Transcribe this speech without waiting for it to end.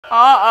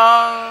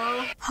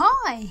Uh-oh.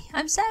 Hi,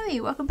 I'm Sammy.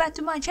 Welcome back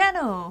to my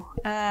channel.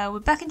 We're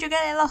back in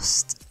Dragalia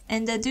Lost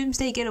in the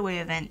Doomsday Getaway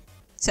event.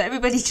 So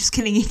everybody's just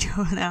killing each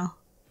other now.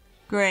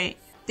 Great.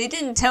 They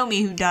didn't tell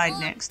me who died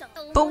next.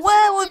 But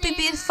where would it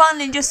be fun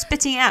in just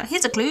spitting it out?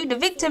 Here's a clue. The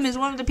victim is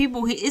one of the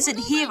people who isn't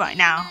here right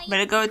now.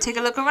 Better go take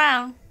a look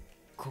around.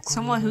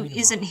 Someone who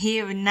isn't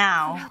here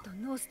now.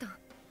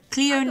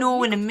 Cleo,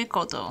 Norwin, and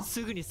Mikoto.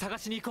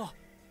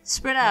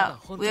 Spread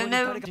out. We have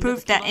no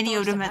proof that any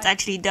of them has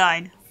actually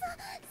died.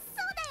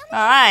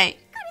 Alright.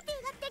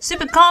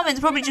 Super Carmen's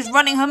probably just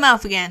running her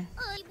mouth again.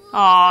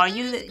 Aw,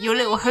 your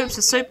little hopes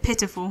are so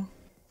pitiful.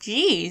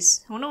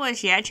 Jeez, I wonder what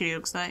she actually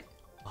looks like.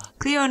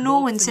 Cleo and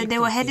Norwin said they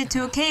were headed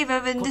to a cave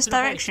over in this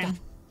direction.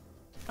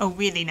 Oh,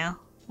 really now?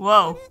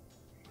 Whoa.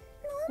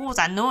 What was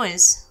that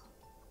noise?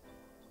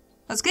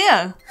 That's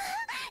Cleo.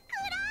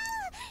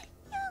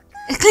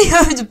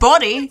 Cleo's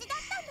body?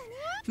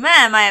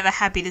 Man, am I ever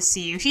happy to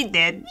see you. She's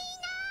dead.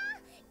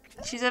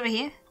 She's over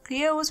here.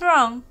 Cleo, what's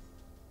wrong?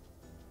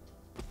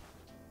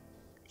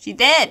 She's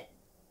dead.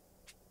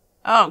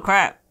 Oh,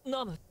 crap.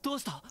 No.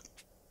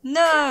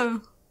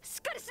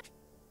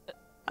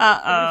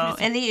 Uh-oh.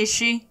 Ellie, is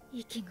she?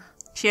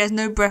 She has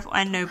no breath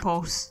and no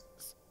pulse.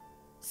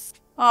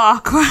 Oh,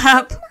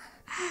 crap.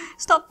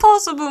 It's not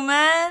possible,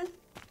 man.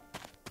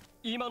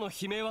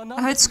 I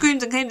heard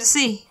screams and came to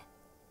see.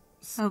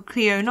 Oh,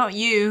 Cleo, not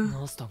you.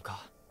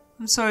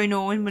 I'm sorry,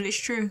 Norwin, but it's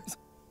true.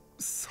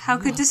 How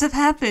could this have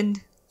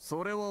happened?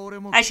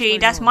 Actually,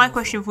 that's my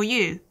question for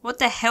you. What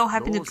the hell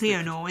happened to Cleo,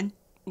 Norwin?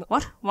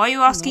 What? Why are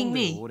you asking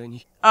me?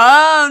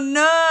 Oh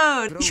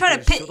no! You're trying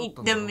to pit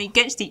them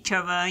against each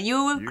other.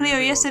 You were with Cleo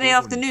yesterday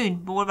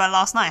afternoon, but what about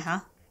last night,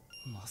 huh?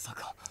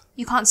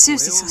 You can't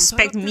seriously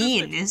suspect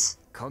me in this.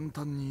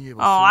 Oh,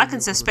 I can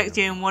suspect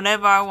you in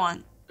whatever I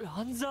want.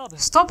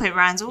 Stop it,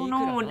 Ranzel. No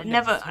one would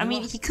never... I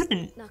mean, he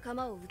couldn't.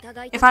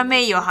 If I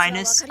may, Your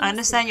Highness, I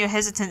understand your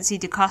hesitancy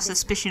to cast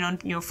suspicion on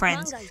your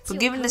friends, but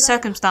given the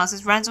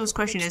circumstances, Ranzel's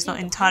question is not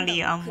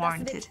entirely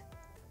unwarranted.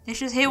 Let's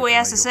just hear what he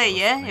has to say,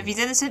 yeah? If he's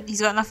innocent,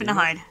 he's got nothing to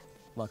hide.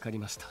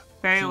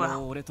 Very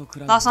well.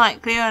 Last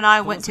night, Cleo and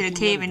I went to the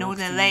cave in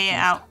order to lay it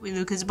out with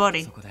Luca's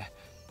body.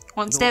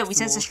 Once there, we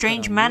sensed a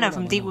strange manner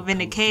from deep within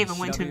the cave and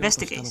went to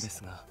investigate.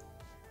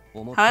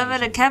 However,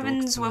 the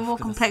caverns were more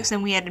complex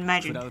than we had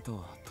imagined.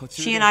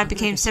 She and I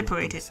became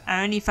separated.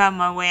 I only found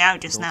my way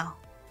out just now.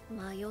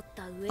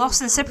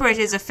 Lost and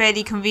separated is a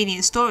fairly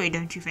convenient story,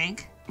 don't you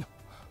think?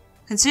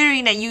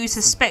 Considering that you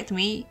suspect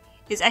me,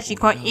 it's actually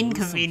quite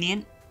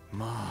inconvenient. You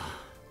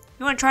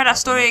want to try that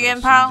story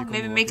again, pal?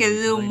 Maybe make it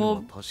a little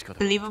more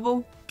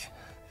believable?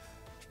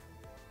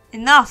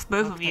 Enough,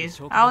 both of you.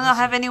 I will not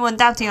have anyone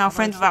doubting our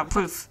friends without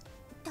proof.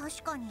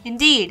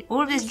 Indeed,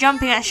 all of this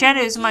jumping at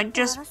shadows might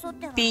just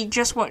be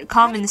what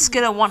Carmen and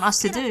Skiller want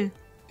us to do.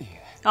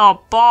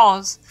 Oh,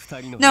 balls.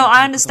 No,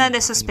 I understand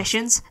their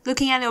suspicions.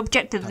 Looking at it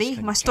objectively,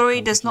 my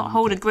story does not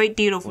hold a great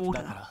deal of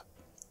water.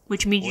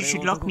 Which means you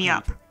should lock me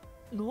up.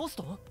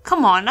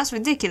 Come on, that's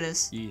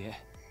ridiculous.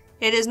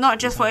 It is not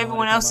just for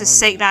everyone else's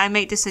sake that I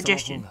make this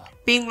suggestion.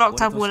 Being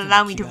locked up will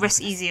allow me to rest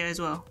easier as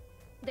well.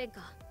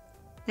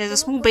 There's a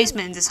small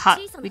basement in this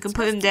hut. We can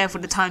put him there for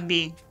the time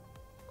being.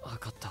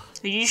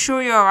 Are you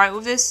sure you're alright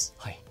with this?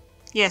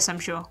 Yes, I'm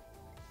sure.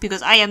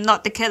 Because I am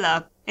not the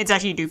killer. It's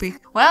actually Doopy.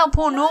 Well,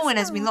 poor Norwin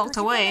has been locked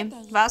away.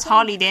 But that's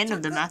hardly the end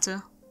of the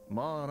matter.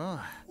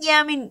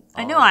 Yeah, I mean,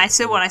 I know I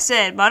said what I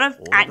said, but I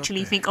don't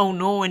actually think old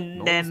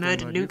Norwin there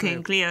murdered Luca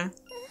and Cleo.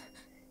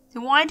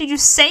 Then why did you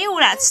say all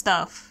that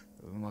stuff?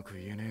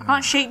 I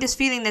can't shake this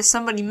feeling there's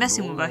somebody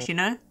messing with us, you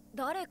know?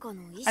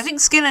 I think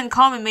Skiller and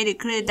Carmen made it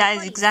clear that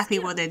is exactly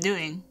what they're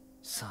doing.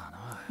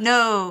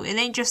 No, it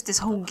ain't just this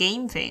whole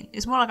game thing.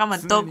 It's more like I'm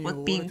a dog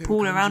with being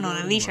pulled around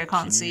on a leash I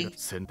can't see.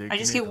 I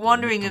just keep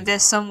wondering if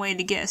there's some way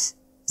to get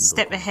a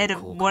step ahead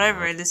of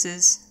whatever this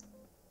is.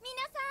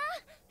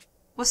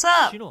 What's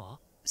up?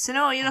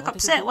 Sinnoh, you look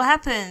upset. What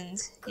happened?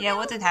 Yeah,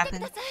 what did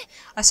happen?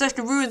 I searched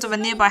the ruins of a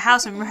nearby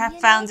house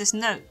and found this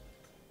note.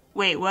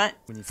 Wait, what?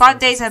 5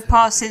 days have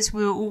passed since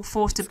we were all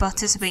forced to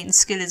participate in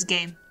Skiller's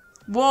game.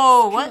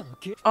 Whoa, what?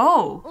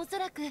 Oh!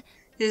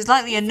 There's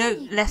likely a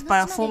note left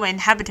by a former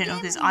inhabitant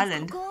of this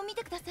island.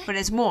 But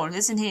there's more,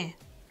 listen here.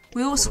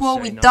 We all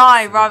swore we'd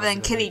die rather than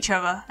kill each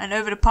other, and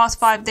over the past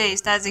 5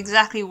 days that is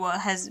exactly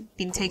what has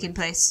been taking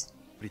place.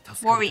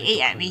 Worry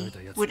ate at me.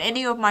 Would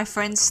any of my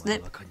friends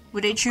slip?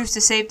 Would they choose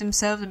to save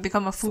themselves and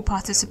become a full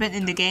participant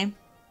in the game?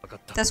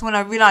 That's when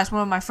I realized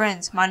one of my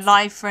friends, my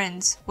live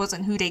friends,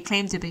 wasn't who they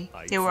claimed to be.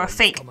 They were a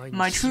fake.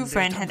 My true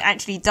friend had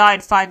actually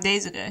died 5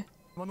 days ago.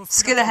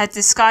 Skiller had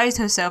disguised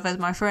herself as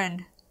my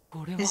friend.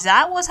 Is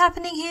that what's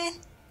happening here?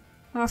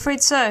 I'm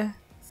afraid so.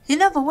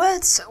 In other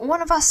words,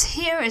 one of us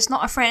here is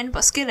not a friend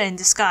but Skiller in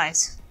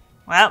disguise.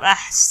 Well, that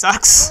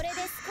sucks.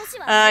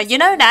 You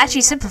know, that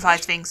actually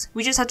simplifies things.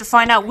 We just have to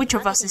find out which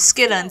of us is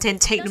Skiller and then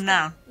take them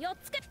down.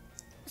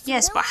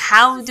 Yes, but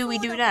how do we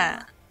do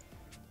that?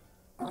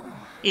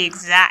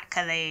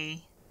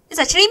 Exactly. It's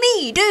actually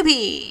me,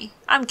 Doopy!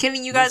 I'm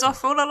killing you guys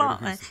off all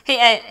along.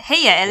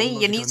 Hey, Ellie,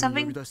 you need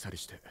something?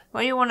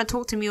 Why do you want to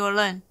talk to me all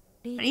alone?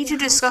 I need to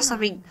discuss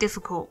something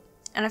difficult,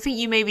 and I think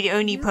you may be the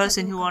only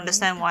person who will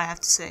understand what I have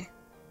to say.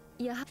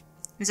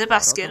 Is it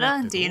about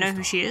Skilla? Do you know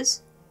who she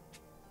is?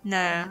 No,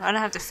 I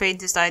don't have the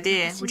faintest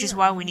idea, which is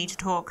why we need to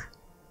talk.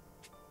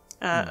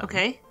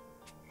 Okay.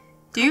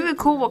 Do you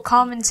recall what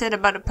Carmen said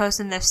about the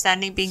person left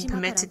standing being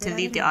permitted to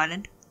leave the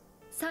island?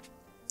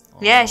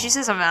 Yeah, she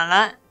said something like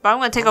that, but I'm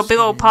gonna take a big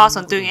old pass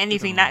on doing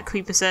anything that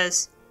creeper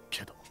says.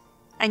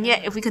 And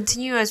yet, if we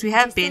continue as we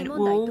have been,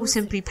 we'll all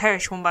simply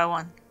perish one by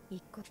one.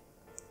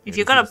 If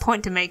you've got a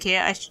point to make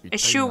here, I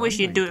sure wish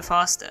you'd do it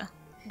faster.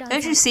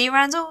 Don't you see,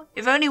 Randall?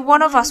 If only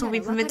one of us will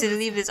be permitted to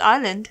leave this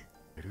island.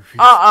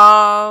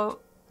 Uh-oh.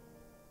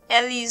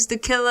 Ellie's the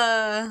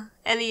killer.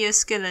 Ellie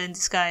is Skilla in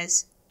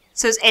disguise.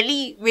 So is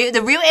Ellie,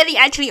 the real Ellie,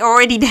 actually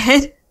already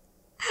dead?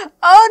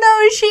 Oh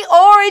no, is she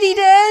already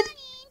dead?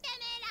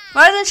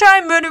 Rise and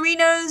shine,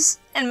 murderinos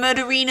and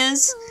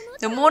murderinas.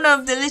 The morning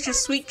of delicious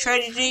sweet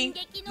tragedy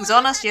is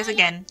on us yet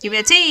again. Give me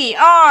a T,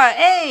 R,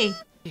 A.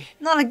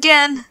 Not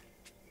again.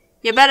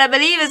 You better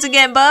believe it's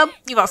again, bub.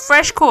 You got a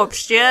fresh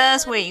corpse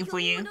just waiting for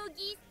you.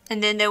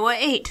 And then there were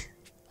 8.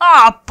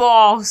 Ah,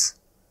 balls.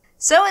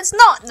 So it's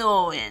not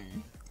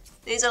Norwin.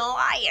 There's a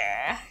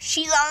liar.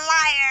 She's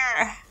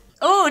a liar.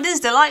 Oh, this is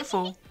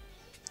delightful.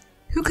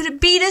 Who could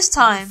it be this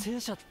time?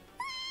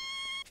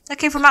 That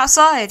came from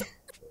outside.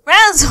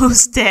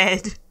 Randall's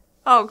dead.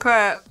 Oh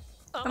crap.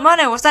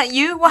 Amano, was that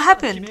you? What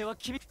happened?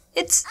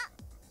 It's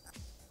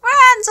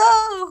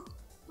Randall!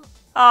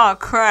 Oh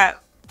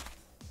crap.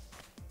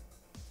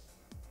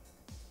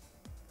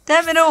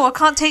 Damn it all, I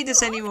can't take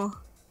this anymore.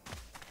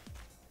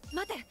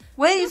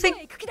 Where do you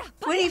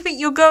think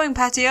you're going,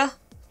 Patia?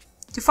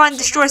 To find and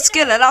destroy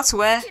Skilla, that's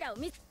where.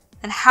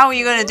 And how are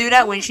you gonna do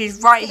that when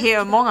she's right here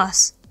among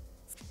us?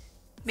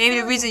 Maybe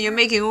the reason you're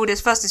making all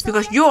this fuss is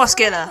because you're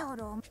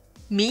Skilla.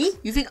 Me?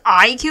 You think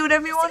I killed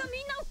everyone?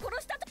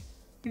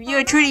 If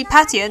you're truly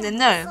Patia, then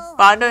no,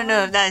 but I don't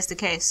know if that is the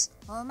case.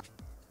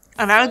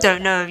 And I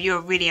don't know if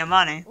you're really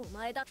Amano.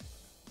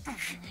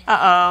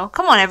 Uh-oh.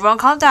 Come on everyone,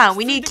 calm down.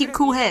 We need to keep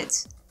cool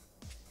heads.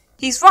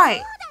 He's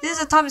right. This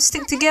is a time to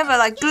stick together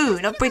like glue,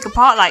 not break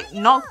apart like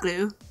not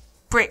glue.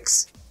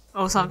 Bricks.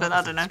 Or something,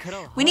 I don't know.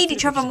 We need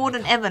each other more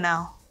than ever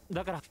now.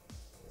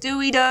 Do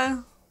we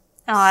though?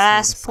 Oh,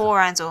 that's poor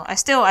Randall. I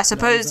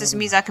suppose this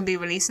means I can be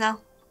released now.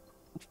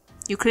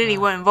 You clearly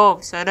weren't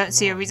involved, so I don't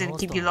see a reason to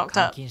keep you locked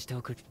up.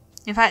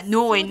 In fact,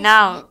 Norway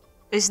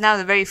is now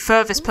the very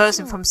furthest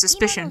person from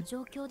suspicion.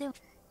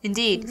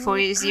 Indeed, for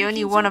he is the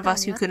only one of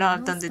us who could not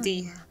have done the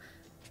deed.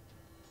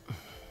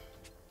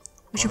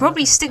 We should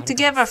probably stick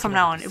together from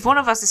now on. If one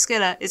of us is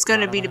Skilla, it's going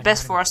to be the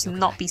best for us to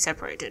not be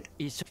separated.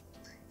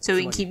 So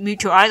we can keep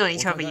mutual eyes on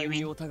each other, you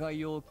mean?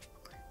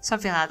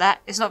 Something like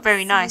that. It's not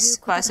very nice,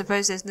 but I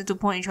suppose there's little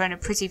point in trying to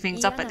pretty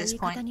things up at this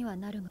point.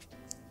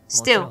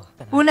 Still,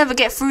 we'll never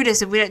get through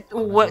this if we don't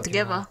all work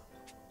together.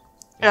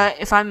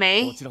 If I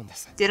may,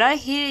 did I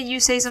hear you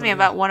say something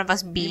about one of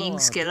us being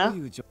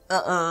Skilla?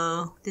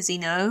 Uh-oh, does he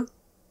know?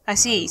 I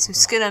see, so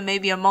Skilla may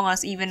be among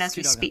us even as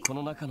we speak.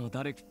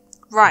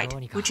 Right,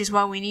 which is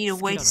why we need a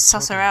way to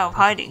suss her out of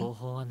hiding.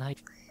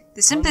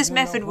 The simplest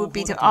method would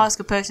be to ask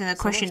a person a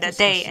question that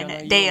they, and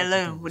that they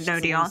alone, would know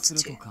the answer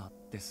to.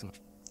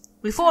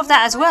 We thought of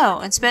that as well,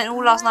 and spent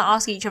all last night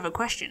asking each other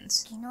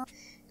questions.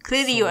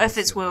 Clearly your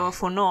efforts were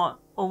for naught,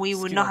 or we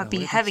would not have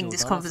been having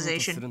this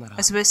conversation.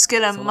 I suppose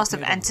Skilla must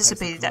have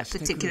anticipated that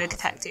particular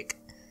tactic.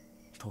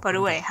 By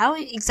the way, how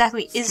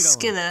exactly is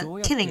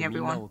Skilla killing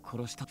everyone?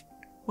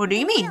 What do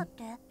you mean?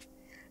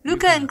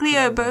 Luca and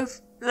Cleo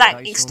both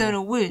lack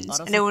external wounds,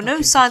 and there were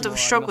no signs of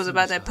struggles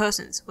about their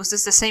persons. Was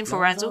this the same for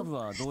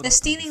Randall? They're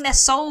stealing their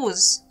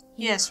souls!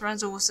 Yes,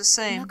 Randall was the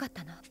same.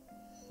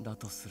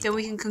 Then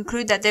we can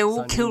conclude that they were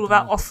all killed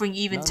without offering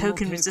even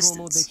token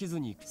resistance.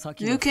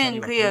 Luca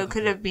and Cleo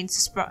could have been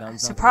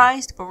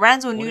surprised, but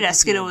Randall knew that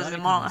Skilla was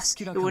among us.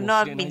 It would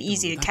not have been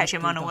easy to catch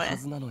him unaware.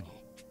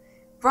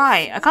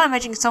 Right, I can't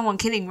imagine someone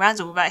killing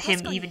Randall without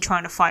him even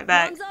trying to fight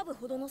back.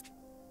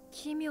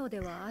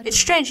 It's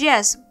strange,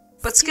 yes,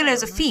 but Skilla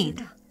is a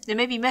fiend. There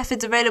may be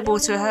methods available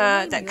to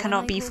her that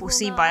cannot be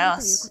foreseen by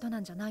us.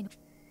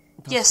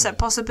 Yes, that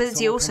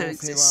possibility also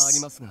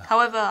exists.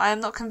 However, I am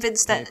not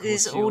convinced that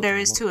is all there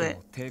is to it.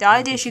 The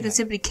idea she can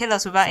simply kill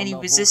us without any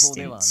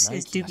resistance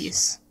is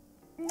dubious.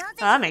 Oh,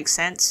 that makes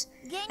sense.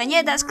 And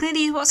yet that's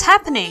clearly what's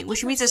happening,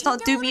 which means it's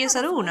not dubious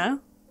at all, no?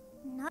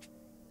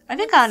 I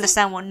think I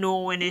understand what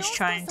Norwin is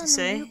trying to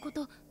say.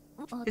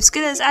 If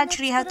Skilla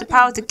actually had the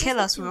power to kill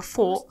us with a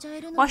thought,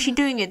 why is she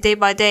doing it day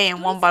by day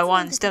and one by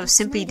one instead of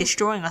simply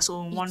destroying us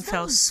all in one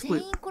fell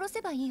swoop?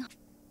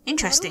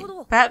 Interesting.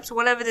 Perhaps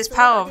whatever this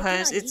power of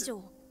hers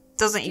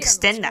doesn't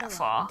extend that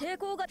far.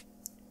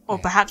 Or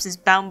perhaps it's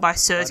bound by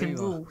certain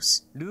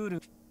rules.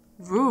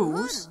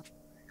 Rules?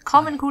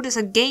 Carmen called this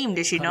a game,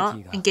 did she not?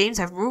 And games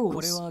have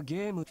rules.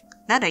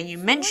 Now that you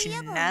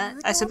mention that,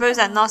 I suppose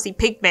that nasty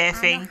pig bear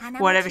thing,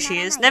 whatever she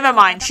is, never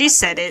mind, she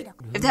said it.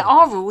 If there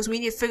are rules, we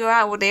need to figure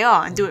out what they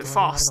are and do it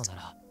fast.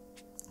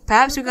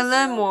 Perhaps we can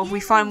learn more if we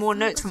find more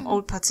notes from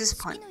old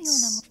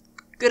participants.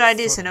 Good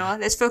idea, Sanoa.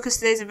 Let's focus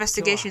today's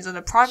investigations on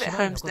the private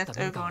homes left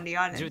over on the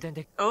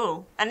island.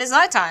 Oh, and it's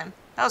nighttime.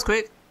 That was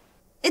quick.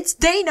 It's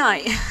day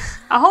night!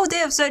 A whole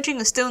day of searching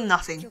and still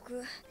nothing.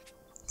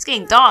 It's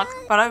getting dark,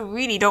 but I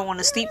really don't want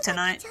to sleep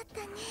tonight.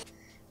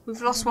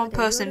 We've lost one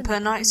person per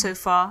night so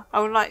far. I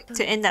would like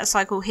to end that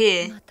cycle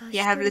here,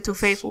 yet have little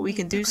faith what we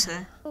can do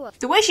so.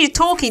 The way she's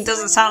talking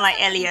doesn't sound like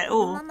Ellie at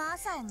all.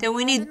 Then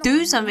we need to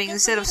do something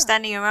instead of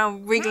standing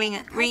around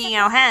wringing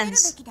our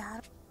hands.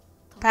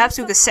 Perhaps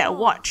we could set a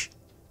watch.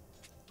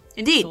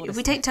 Indeed, if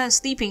we take turns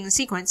sleeping in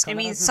sequence, it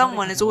means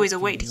someone is always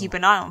awake to keep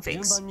an eye on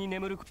things.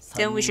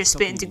 Then we should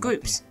split into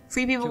groups.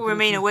 3 people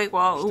remain awake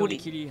while all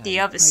the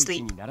others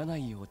sleep.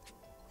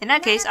 In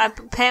that case, I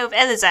pair with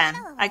Elizan.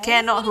 I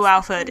care not who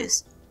our third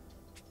is.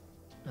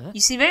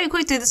 You seem very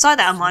quick to decide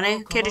that,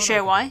 Amane. Care to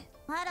share why?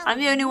 I'm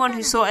the only one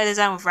who saw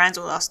Elizan with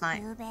Randall last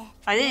night.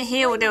 I didn't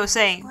hear what they were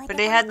saying, but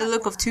they had the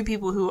look of 2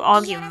 people who were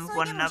arguing with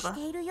one another.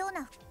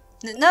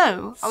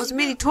 No, I was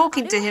merely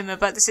talking to him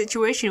about the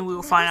situation we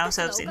will find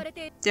ourselves in.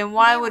 Then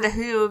why were the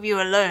two of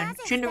you alone?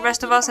 Shouldn't the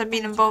rest of us have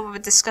been involved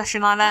with a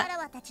discussion like that?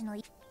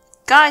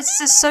 Guys,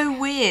 this is so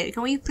weird.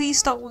 Can we please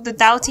stop with the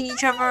doubting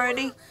each other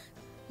already?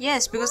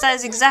 Yes, because that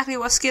is exactly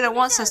what Skiller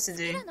wants us to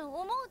do.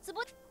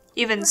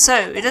 Even so,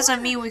 it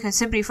doesn't mean we can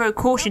simply throw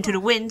caution to the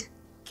wind.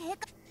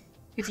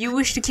 If you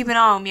wish to keep an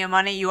eye on me,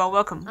 Amane, you are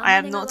welcome. I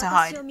have naught to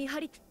hide.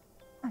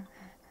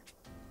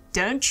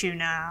 Don't you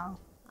now?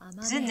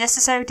 Is it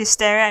necessary to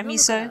stare at me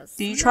so?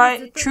 Do you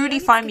truly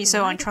find me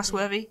so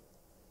untrustworthy?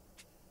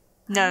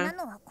 No.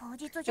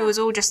 It was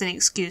all just an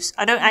excuse.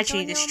 I don't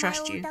actually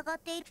distrust you.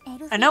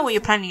 I know what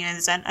you're planning,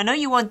 Elizan. I know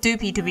you want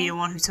Doopy to be the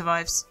one who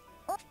survives.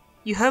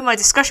 You heard my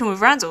discussion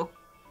with Randall?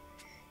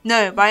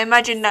 No, but I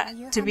imagine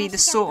that to be the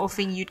sort of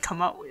thing you'd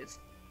come up with.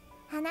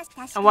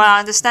 And while I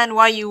understand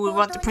why you would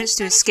want the prince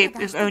to escape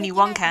if only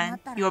one can,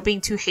 you are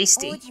being too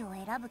hasty.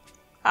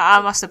 I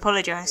must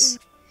apologize.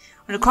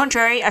 On the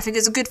contrary, I think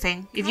it's a good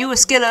thing. If you were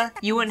Skiller,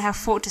 you wouldn't have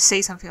thought to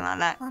say something like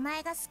that.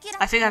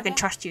 I think I can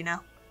trust you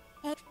now.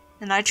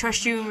 And I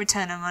trust you in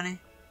return, Amane.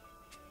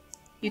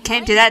 You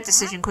came to that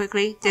decision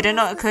quickly. Did it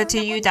not occur to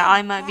you that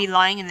I might be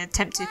lying in an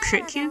attempt to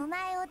trick you?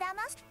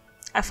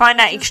 I find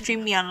that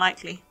extremely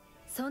unlikely.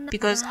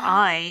 Because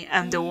I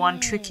am the one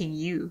tricking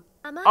you.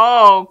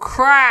 Oh,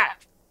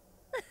 crap!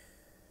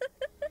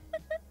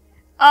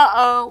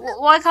 Uh-oh,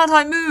 why can't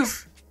I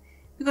move?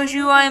 Because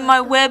you are in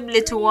my web,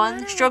 little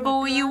one.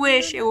 Struggle where you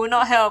wish, it will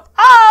not help.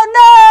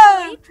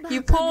 Oh no!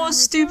 You poor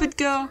stupid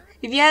girl.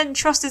 If you hadn't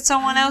trusted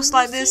someone else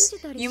like this,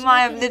 you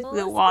might have lived a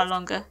little while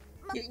longer.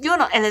 You're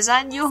not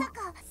Elizan,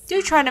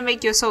 you're trying to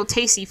make your soul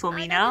tasty for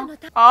me now.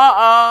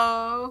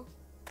 Uh-oh.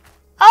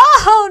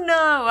 Oh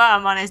no!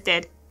 Amane's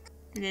dead.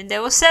 And then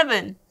there was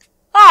 7.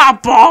 Ah,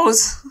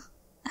 balls!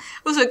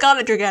 Also,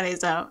 Garnet Dragalia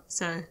is out,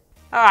 so...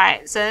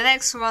 Alright, so the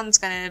next one's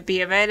gonna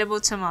be available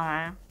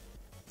tomorrow.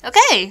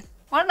 Okay!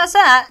 Well, that's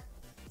that.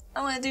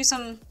 I'm gonna do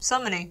some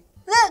summoning.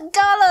 Look,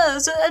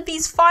 Gala! So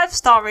these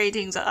 5-star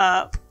ratings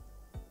are up.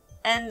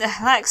 And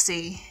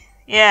Laxi.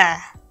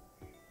 Yeah.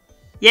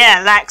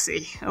 Yeah,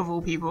 Laxi, of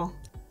all people.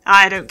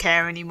 I don't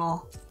care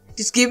anymore.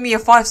 Just give me a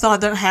 5-star I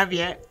don't have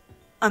yet.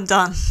 I'm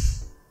done.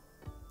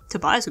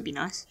 Tobias would be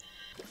nice.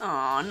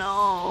 Oh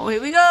no,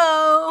 here we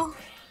go!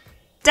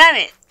 Damn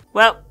it!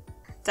 Well,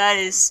 that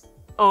is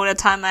all the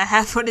time I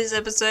have for this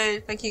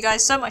episode. Thank you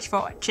guys so much for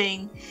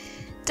watching.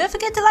 Don't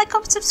forget to like,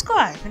 comment,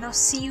 subscribe, and I'll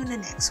see you in the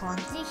next one.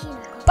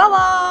 Bye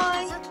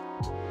bye!